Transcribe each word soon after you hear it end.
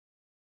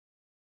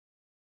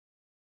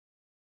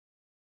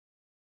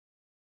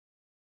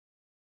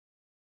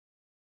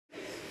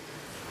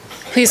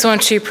Please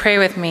won't you pray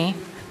with me?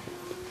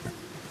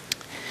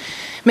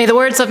 May the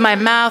words of my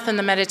mouth and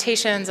the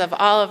meditations of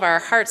all of our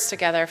hearts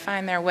together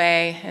find their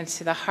way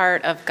into the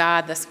heart of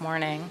God this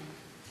morning.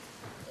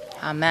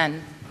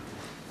 Amen.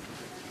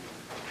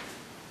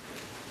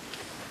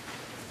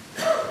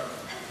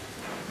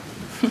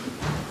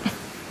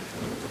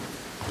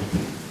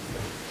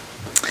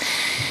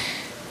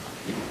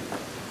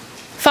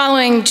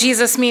 Following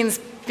Jesus means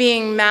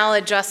being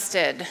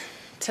maladjusted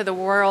to the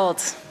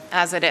world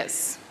as it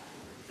is.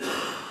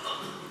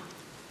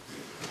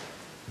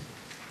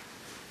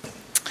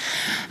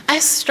 I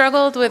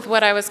struggled with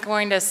what I was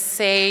going to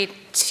say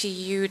to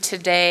you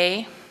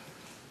today.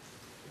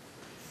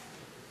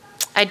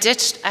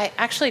 I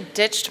actually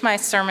ditched my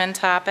sermon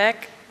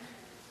topic.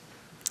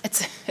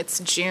 It's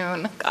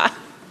June. God,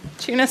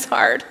 June is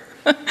hard.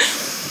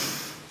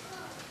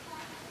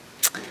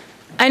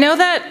 I know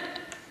that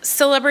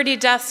celebrity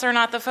deaths are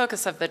not the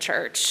focus of the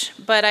church,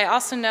 but I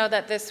also know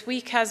that this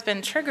week has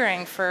been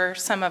triggering for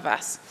some of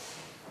us.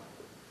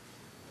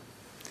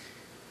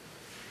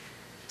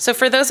 So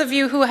for those of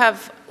you who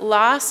have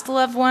lost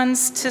loved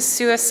ones to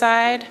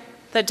suicide,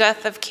 the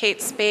death of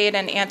Kate Spade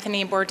and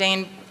Anthony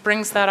Bourdain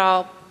brings that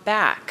all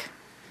back.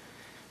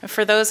 And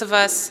for those of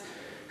us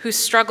who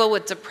struggle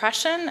with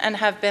depression and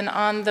have been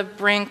on the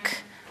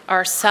brink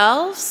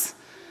ourselves,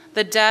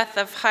 the death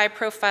of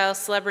high-profile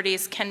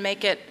celebrities can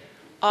make it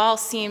all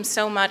seem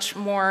so much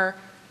more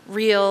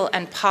real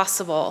and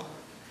possible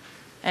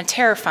and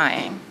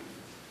terrifying.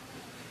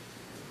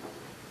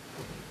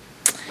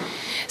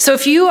 So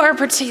if you are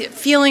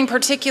feeling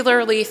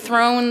particularly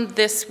thrown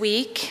this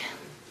week,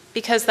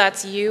 because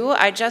that's you,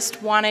 I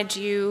just wanted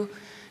you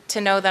to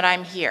know that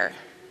I'm here.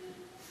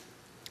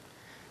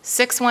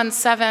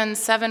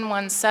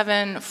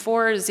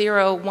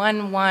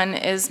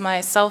 617-717-4011 is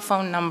my cell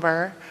phone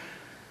number.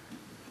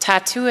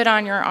 Tattoo it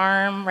on your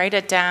arm, write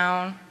it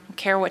down, don't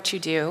care what you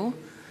do.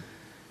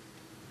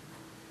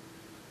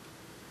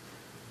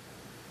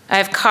 I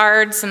have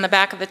cards in the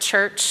back of the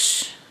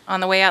church. On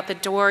the way out the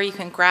door, you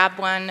can grab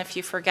one if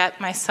you forget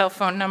my cell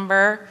phone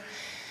number,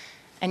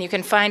 and you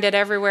can find it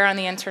everywhere on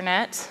the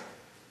internet.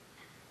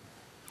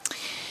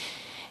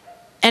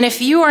 And if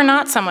you are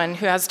not someone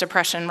who has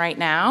depression right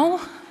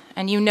now,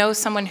 and you know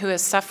someone who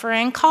is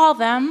suffering, call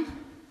them.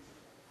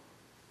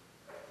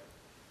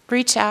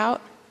 Reach out.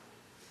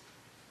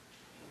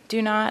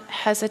 Do not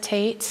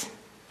hesitate.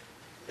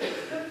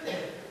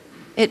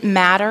 It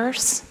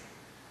matters.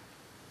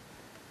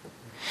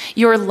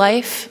 Your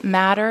life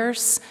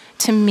matters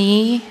to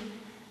me.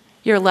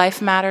 Your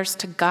life matters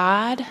to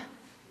God.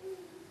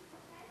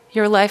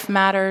 Your life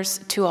matters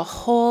to a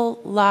whole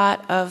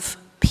lot of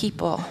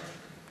people.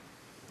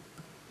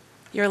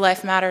 Your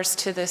life matters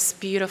to this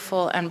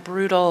beautiful and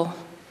brutal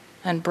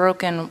and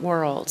broken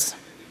world.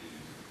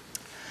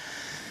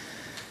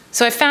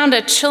 So I found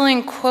a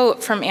chilling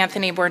quote from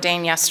Anthony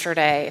Bourdain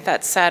yesterday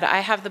that said, "I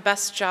have the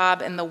best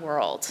job in the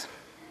world.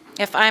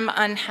 If I'm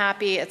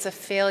unhappy, it's a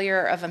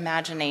failure of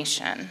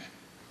imagination."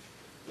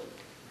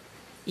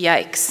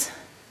 Yikes.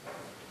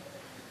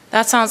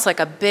 That sounds like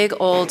a big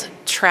old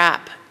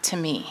trap to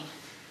me.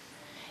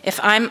 If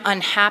I'm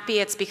unhappy,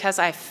 it's because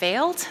I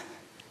failed?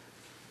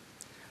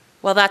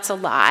 Well, that's a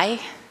lie.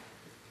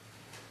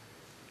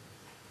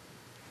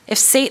 If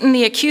Satan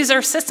the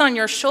accuser sits on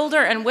your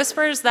shoulder and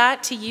whispers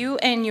that to you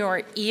in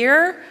your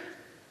ear,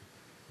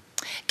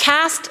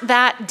 cast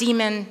that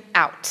demon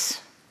out.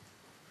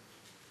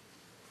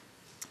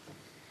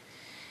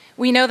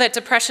 We know that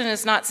depression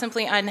is not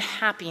simply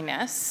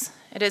unhappiness.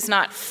 It is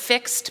not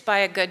fixed by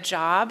a good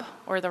job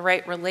or the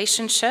right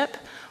relationship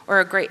or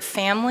a great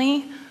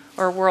family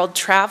or world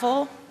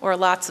travel or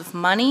lots of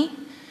money.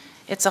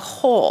 It's a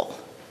hole.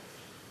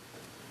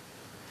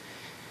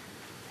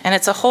 And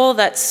it's a hole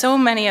that so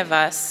many of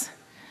us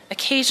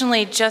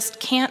occasionally just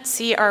can't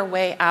see our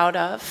way out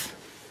of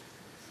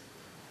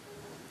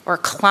or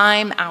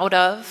climb out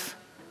of.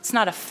 It's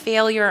not a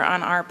failure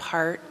on our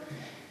part.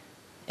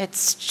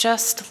 It's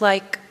just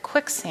like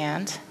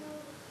quicksand.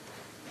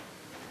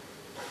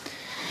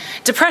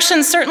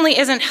 Depression certainly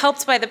isn't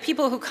helped by the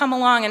people who come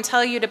along and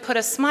tell you to put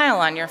a smile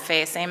on your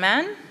face.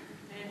 Amen?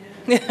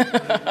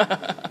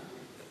 Amen.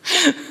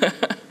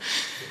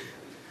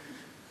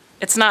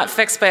 It's not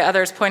fixed by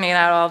others pointing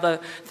out all the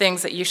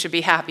things that you should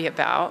be happy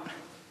about.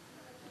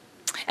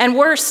 And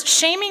worse,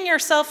 shaming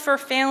yourself for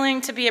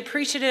failing to be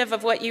appreciative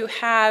of what you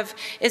have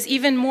is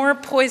even more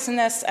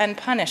poisonous and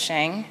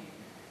punishing.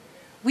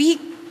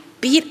 We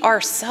beat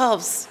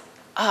ourselves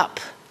up.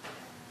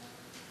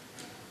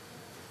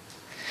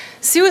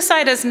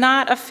 Suicide is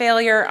not a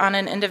failure on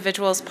an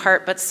individual's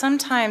part, but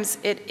sometimes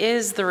it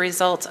is the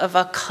result of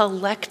a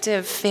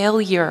collective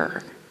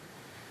failure.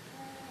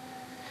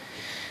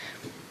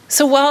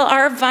 So while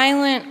our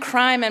violent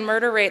crime and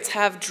murder rates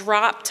have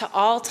dropped to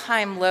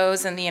all-time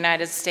lows in the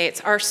United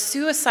States, our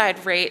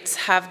suicide rates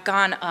have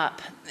gone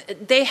up.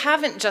 They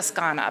haven't just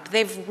gone up,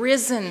 they've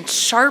risen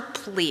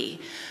sharply,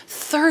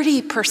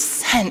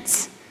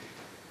 30%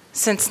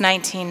 since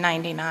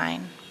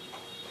 1999.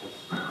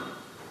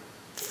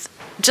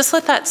 Just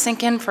let that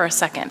sink in for a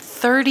second.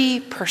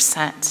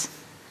 30%.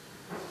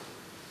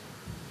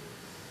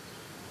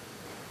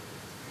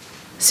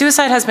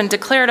 Suicide has been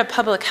declared a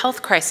public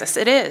health crisis.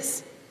 It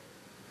is.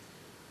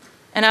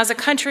 And as a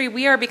country,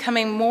 we are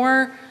becoming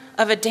more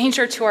of a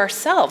danger to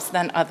ourselves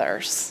than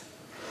others.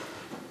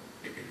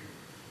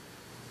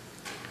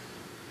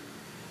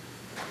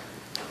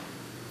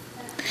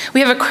 We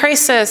have a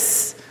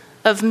crisis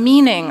of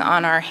meaning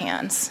on our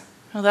hands.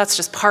 Well, that's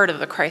just part of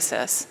the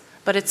crisis,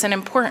 but it's an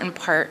important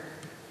part.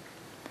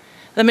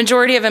 The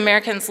majority of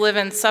Americans live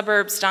in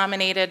suburbs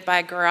dominated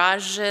by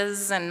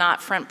garages and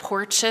not front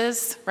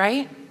porches,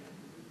 right?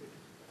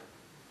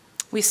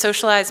 We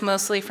socialize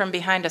mostly from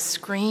behind a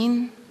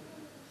screen.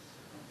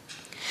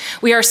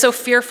 We are so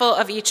fearful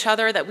of each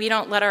other that we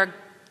don't let our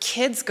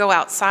kids go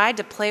outside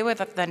to play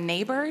with the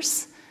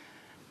neighbors.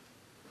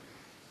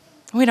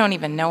 We don't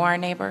even know our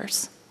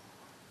neighbors.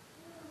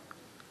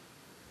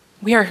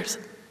 We are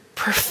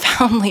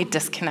profoundly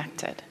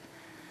disconnected.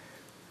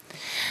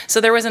 So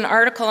there was an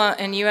article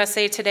in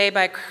USA Today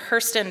by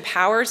Kirsten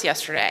Powers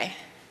yesterday.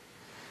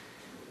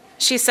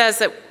 She says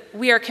that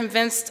we are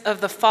convinced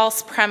of the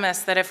false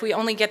premise that if we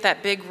only get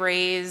that big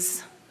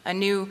raise, a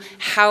new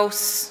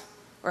house,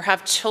 or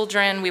have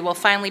children, we will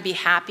finally be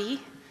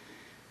happy.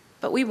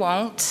 But we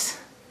won't.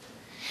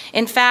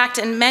 In fact,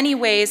 in many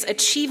ways,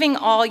 achieving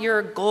all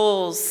your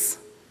goals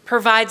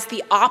provides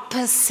the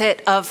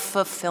opposite of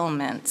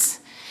fulfillment.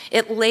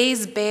 It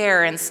lays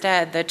bare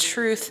instead the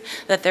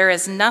truth that there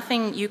is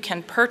nothing you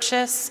can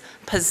purchase,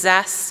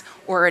 possess,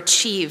 or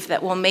achieve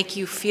that will make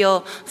you feel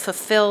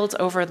fulfilled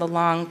over the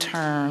long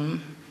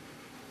term.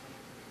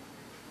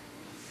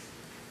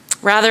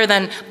 Rather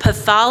than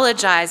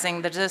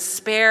pathologizing the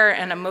despair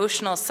and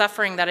emotional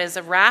suffering that is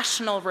a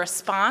rational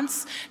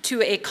response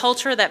to a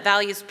culture that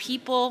values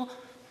people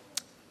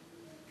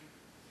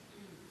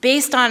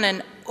based on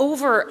an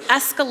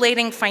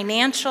over-escalating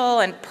financial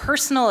and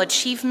personal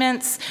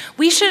achievements,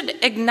 we should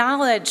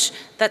acknowledge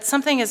that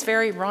something is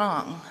very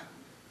wrong.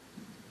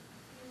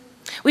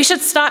 We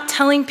should stop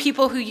telling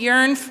people who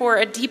yearn for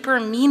a deeper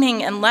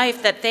meaning in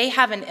life that they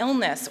have an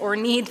illness or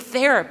need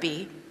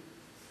therapy.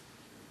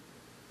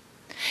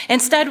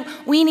 Instead,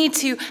 we need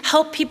to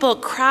help people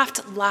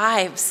craft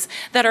lives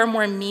that are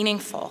more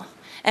meaningful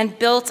and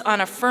built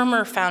on a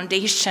firmer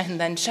foundation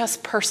than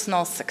just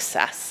personal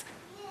success.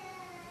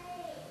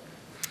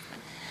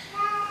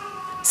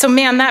 So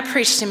man, that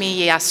preached to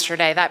me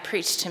yesterday. That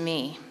preached to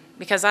me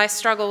because I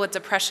struggle with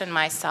depression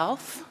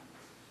myself,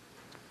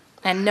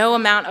 and no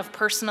amount of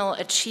personal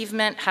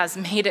achievement has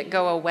made it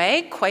go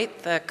away.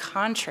 Quite the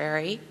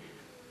contrary.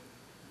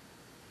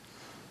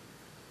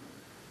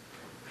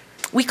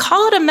 We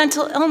call it a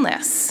mental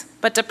illness,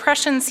 but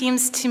depression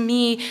seems to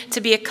me to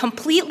be a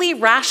completely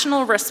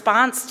rational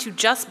response to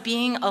just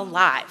being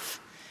alive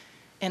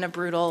in a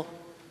brutal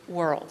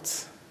world.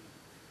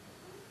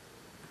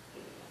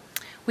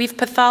 We've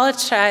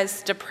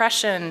pathologized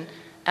depression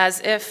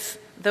as if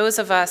those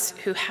of us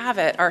who have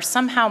it are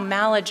somehow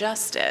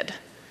maladjusted.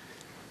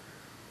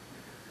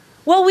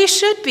 Well, we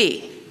should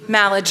be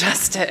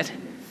maladjusted.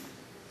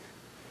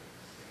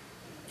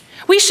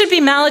 We should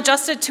be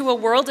maladjusted to a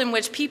world in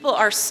which people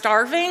are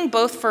starving,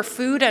 both for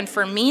food and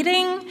for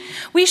meeting.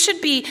 We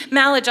should be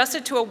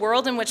maladjusted to a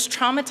world in which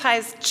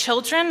traumatized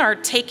children are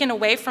taken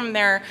away from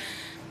their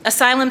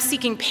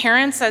asylum-seeking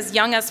parents as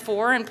young as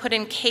 4 and put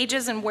in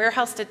cages and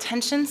warehouse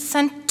detention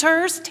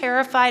centers,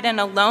 terrified and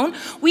alone.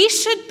 We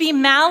should be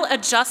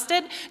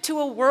maladjusted to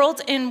a world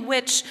in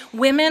which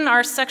women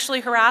are sexually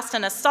harassed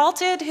and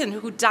assaulted and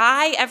who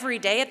die every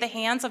day at the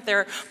hands of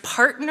their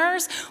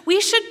partners.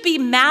 We should be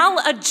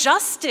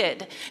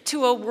maladjusted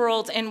to a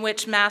world in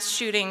which mass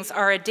shootings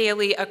are a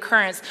daily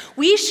occurrence.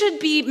 We should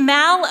be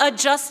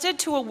maladjusted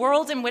to a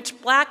world in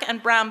which black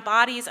and brown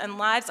bodies and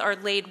lives are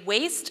laid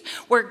waste,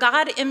 where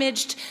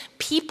God-imaged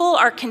people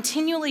are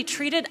continually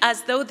treated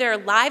as though their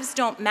lives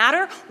don't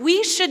matter.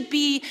 We should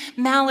be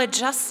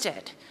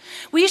maladjusted.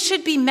 We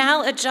should be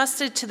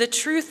maladjusted to the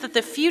truth that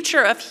the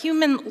future of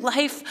human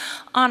life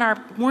on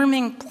our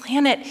warming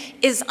planet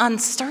is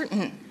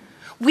uncertain.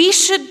 We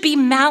should be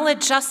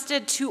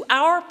maladjusted to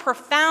our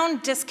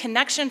profound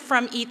disconnection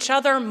from each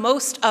other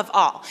most of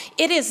all.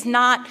 It is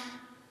not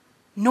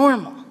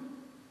normal.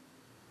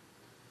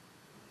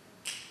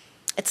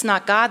 It's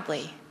not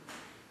godly.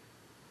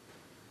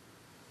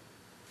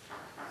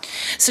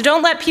 So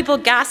don't let people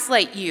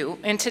gaslight you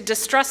into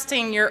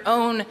distrusting your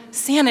own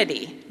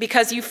sanity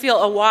because you feel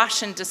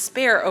awash in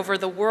despair over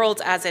the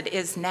world as it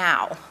is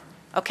now,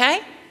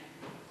 okay?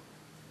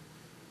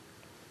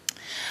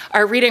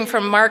 Our reading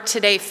from Mark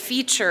today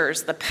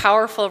features the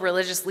powerful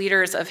religious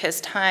leaders of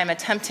his time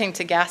attempting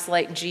to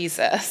gaslight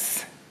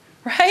Jesus,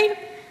 right?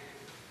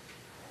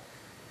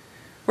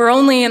 We're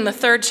only in the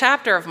 3rd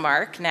chapter of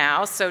Mark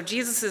now, so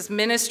Jesus'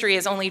 ministry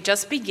is only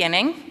just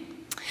beginning.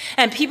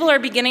 And people are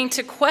beginning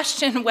to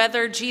question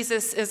whether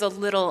Jesus is a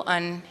little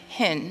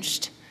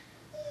unhinged.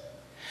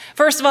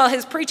 First of all,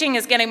 his preaching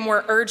is getting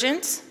more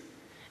urgent,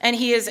 and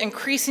he is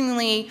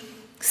increasingly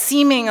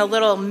seeming a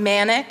little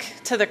manic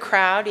to the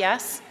crowd,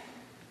 yes?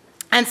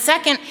 And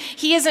second,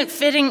 he isn't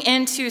fitting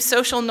into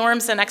social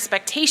norms and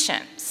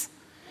expectations.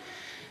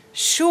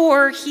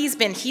 Sure, he's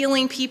been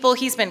healing people,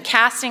 he's been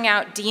casting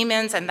out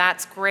demons, and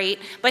that's great,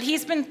 but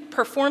he's been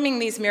performing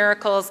these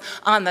miracles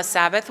on the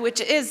Sabbath, which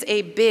is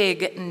a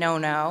big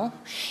no-no.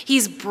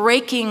 He's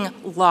breaking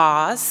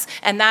laws,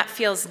 and that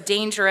feels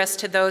dangerous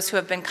to those who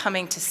have been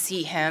coming to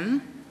see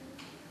him.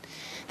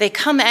 They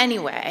come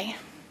anyway,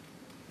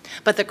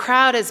 but the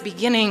crowd is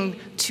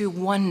beginning to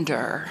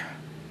wonder.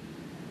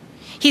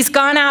 He's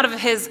gone out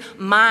of his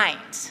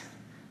mind,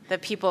 the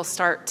people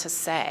start to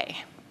say.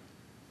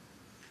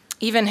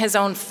 Even his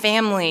own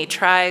family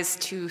tries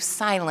to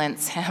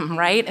silence him,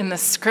 right? In the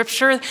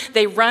scripture,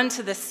 they run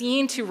to the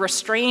scene to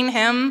restrain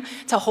him,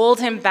 to hold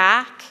him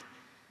back.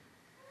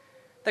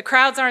 The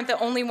crowds aren't the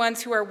only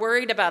ones who are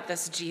worried about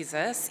this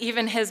Jesus.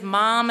 Even his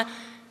mom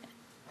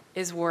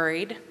is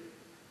worried.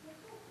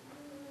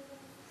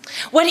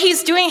 What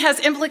he's doing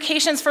has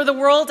implications for the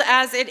world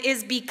as it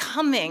is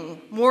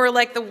becoming more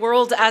like the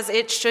world as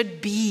it should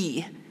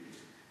be.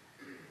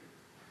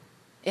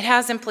 It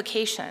has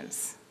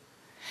implications.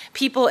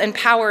 People in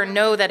power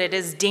know that it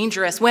is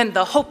dangerous when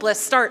the hopeless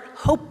start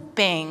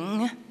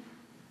hoping.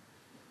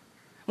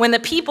 When the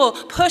people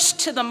pushed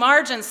to the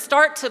margins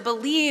start to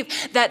believe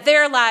that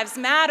their lives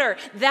matter,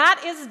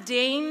 that is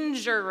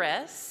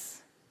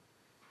dangerous.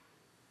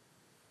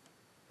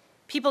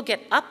 People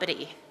get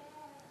uppity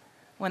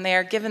when they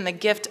are given the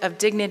gift of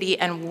dignity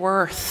and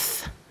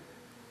worth.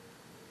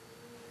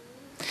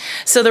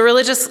 So the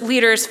religious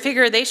leaders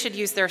figure they should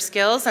use their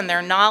skills and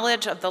their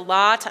knowledge of the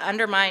law to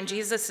undermine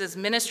Jesus'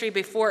 ministry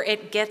before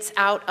it gets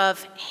out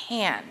of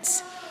hand.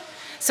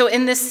 So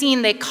in this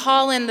scene, they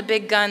call in the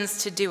big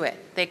guns to do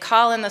it. They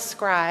call in the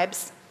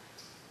scribes,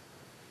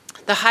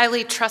 the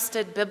highly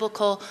trusted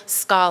biblical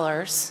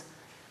scholars,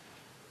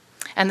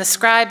 and the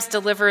scribes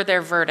deliver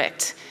their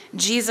verdict.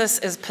 Jesus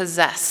is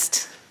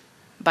possessed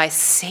by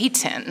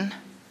Satan.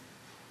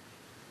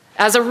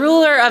 As a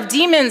ruler of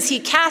demons, he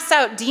casts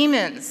out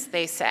demons,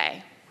 they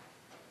say.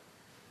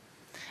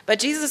 But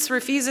Jesus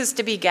refuses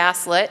to be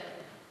gaslit.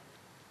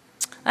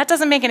 That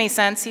doesn't make any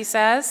sense, he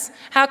says.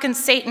 How can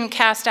Satan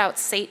cast out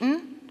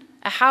Satan?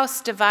 A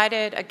house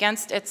divided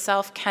against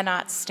itself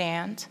cannot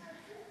stand.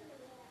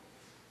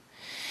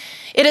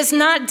 It is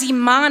not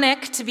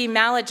demonic to be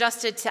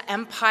maladjusted to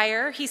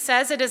empire, he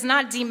says. It is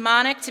not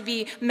demonic to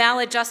be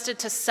maladjusted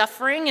to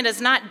suffering. It is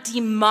not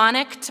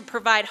demonic to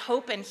provide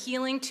hope and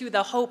healing to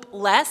the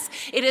hopeless.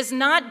 It is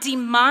not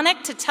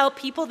demonic to tell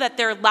people that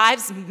their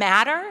lives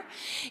matter.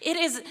 It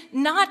is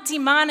not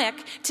demonic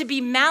to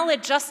be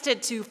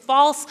maladjusted to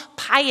false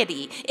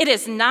piety. It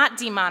is not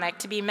demonic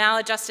to be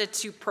maladjusted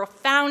to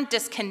profound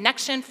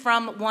disconnection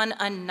from one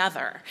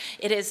another.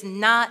 It is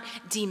not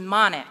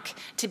demonic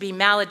to be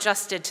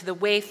maladjusted to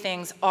the way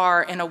things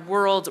are in a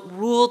world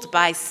ruled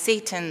by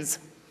Satan's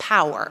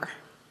power.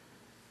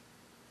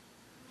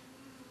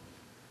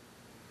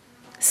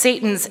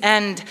 Satan's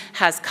end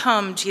has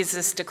come,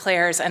 Jesus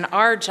declares, and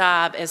our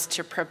job is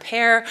to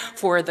prepare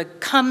for the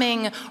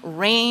coming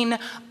reign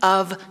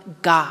of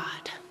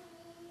God.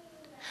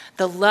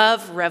 The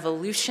love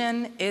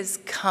revolution is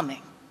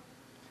coming.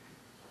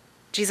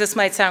 Jesus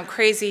might sound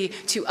crazy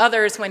to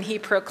others when he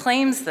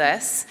proclaims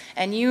this,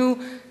 and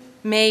you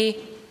may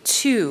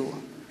too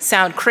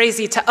sound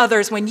crazy to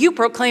others when you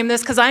proclaim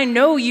this, because I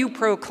know you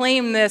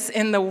proclaim this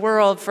in the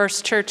world,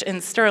 First Church in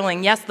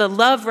Sterling. Yes, the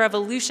love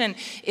revolution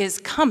is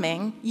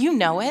coming. You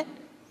know it.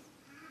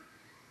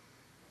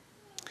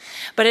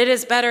 But it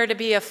is better to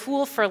be a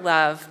fool for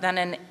love than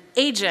an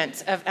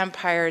agent of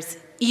empire's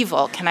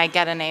evil. Can I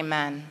get an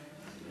amen?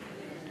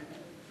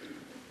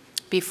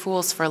 Be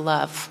fools for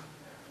love.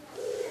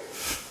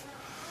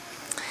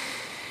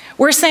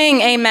 We're saying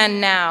amen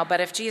now,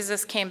 but if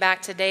Jesus came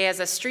back today as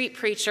a street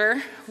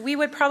preacher, we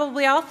would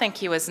probably all think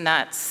he was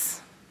nuts.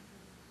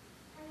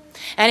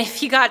 And if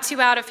he got too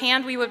out of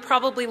hand, we would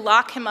probably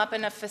lock him up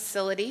in a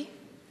facility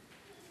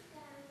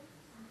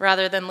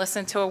rather than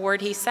listen to a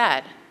word he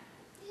said.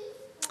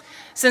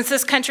 Since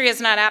this country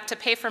is not apt to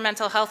pay for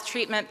mental health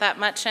treatment that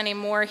much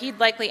anymore, he'd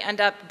likely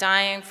end up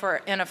dying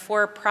in a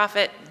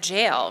for-profit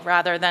jail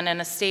rather than in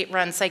a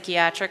state-run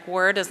psychiatric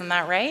ward. Isn't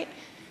that right?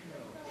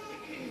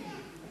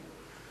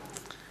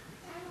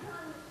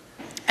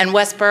 And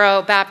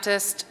Westboro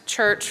Baptist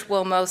Church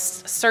will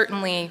most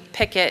certainly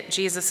picket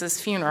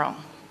Jesus' funeral,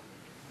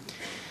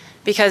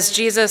 because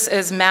Jesus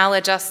is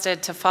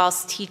maladjusted to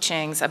false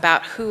teachings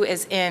about who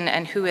is in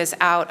and who is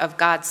out of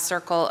God's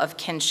circle of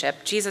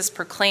kinship. Jesus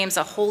proclaims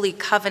a holy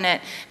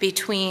covenant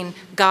between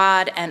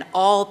God and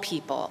all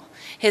people.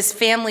 His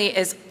family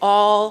is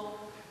all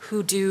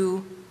who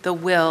do the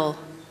will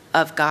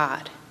of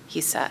God,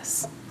 he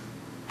says.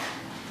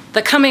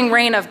 The coming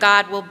reign of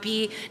God will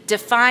be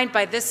defined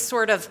by this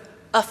sort of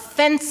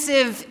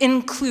offensive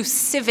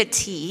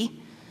inclusivity,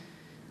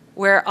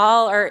 where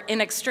all are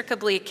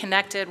inextricably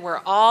connected,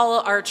 where all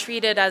are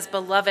treated as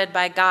beloved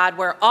by God,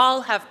 where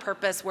all have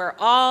purpose, where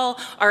all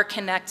are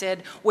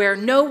connected, where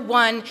no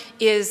one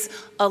is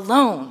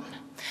alone.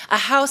 A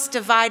house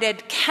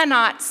divided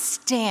cannot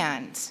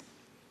stand.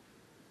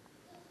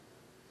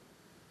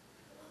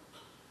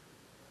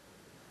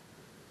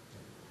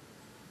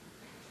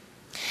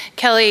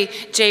 Kelly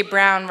J.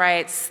 Brown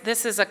writes,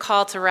 "This is a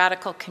call to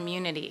radical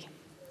community,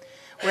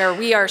 where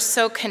we are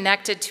so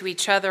connected to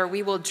each other,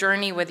 we will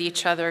journey with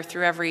each other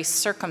through every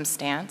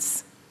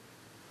circumstance.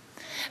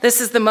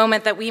 This is the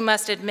moment that we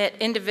must admit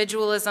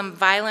individualism,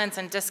 violence,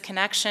 and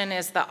disconnection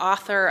is the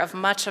author of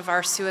much of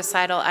our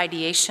suicidal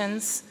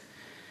ideations.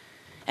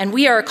 And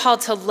we are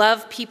called to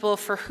love people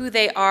for who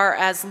they are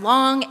as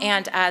long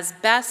and as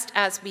best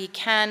as we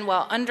can,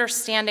 while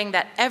understanding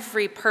that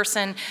every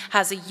person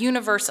has a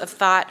universe of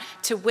thought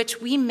to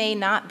which we may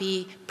not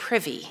be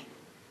privy.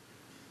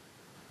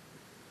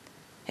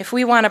 If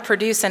we want to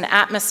produce an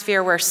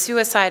atmosphere where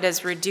suicide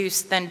is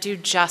reduced, then do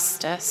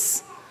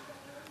justice,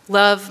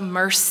 love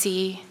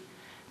mercy,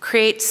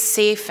 create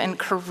safe and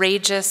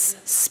courageous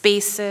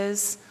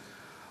spaces,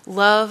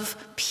 love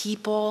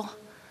people,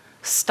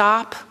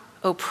 stop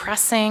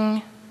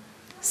oppressing,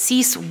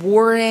 cease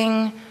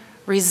warring,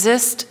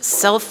 resist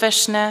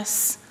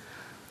selfishness,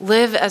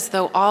 live as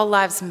though all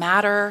lives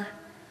matter,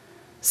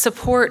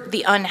 support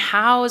the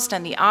unhoused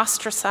and the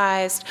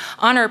ostracized,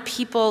 honor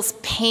people's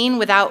pain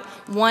without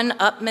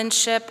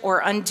one-upmanship or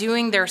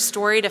undoing their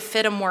story to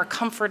fit a more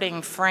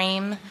comforting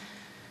frame,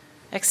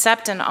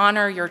 accept and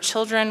honor your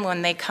children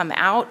when they come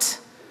out,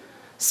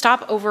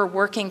 stop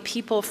overworking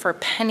people for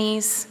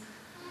pennies,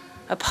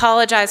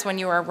 apologize when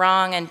you are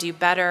wrong and do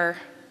better,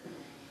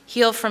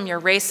 heal from your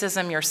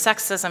racism, your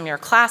sexism, your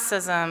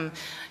classism,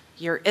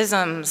 your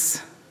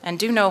isms, and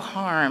do no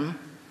harm.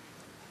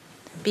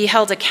 Be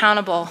held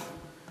accountable.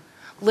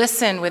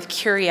 Listen with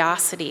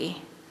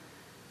curiosity.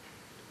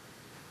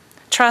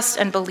 Trust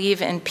and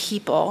believe in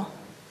people.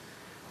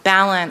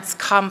 Balance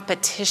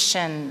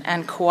competition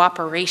and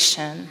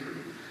cooperation.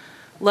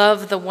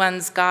 Love the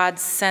ones God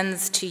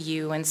sends to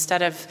you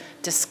instead of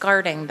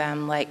discarding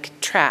them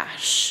like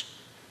trash.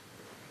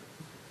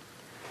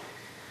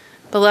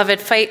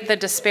 Beloved, fight the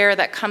despair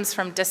that comes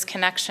from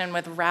disconnection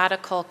with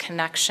radical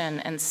connection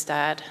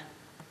instead.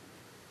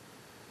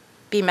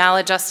 Be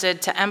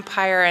maladjusted to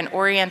empire and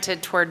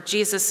oriented toward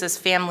Jesus'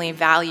 family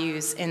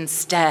values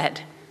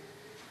instead.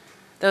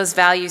 Those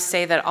values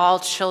say that all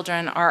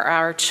children are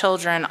our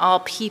children, all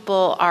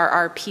people are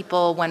our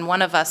people. When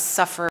one of us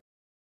suffers,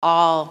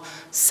 all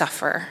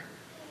suffer.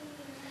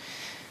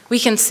 We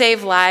can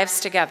save lives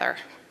together.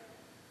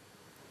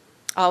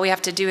 All we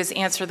have to do is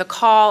answer the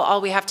call.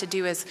 All we have to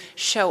do is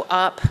show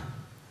up.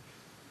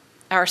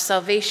 Our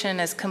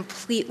salvation is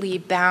completely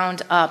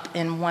bound up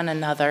in one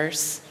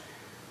another's.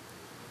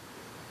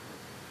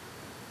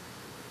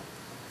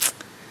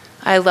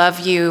 I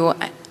love you,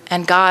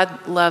 and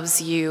God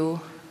loves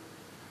you.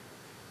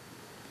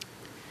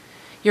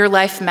 Your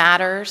life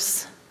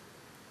matters.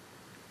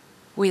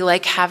 We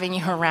like having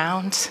you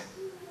around.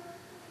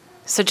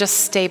 So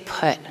just stay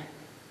put,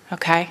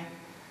 okay?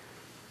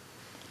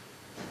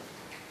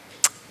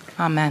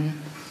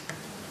 Amen.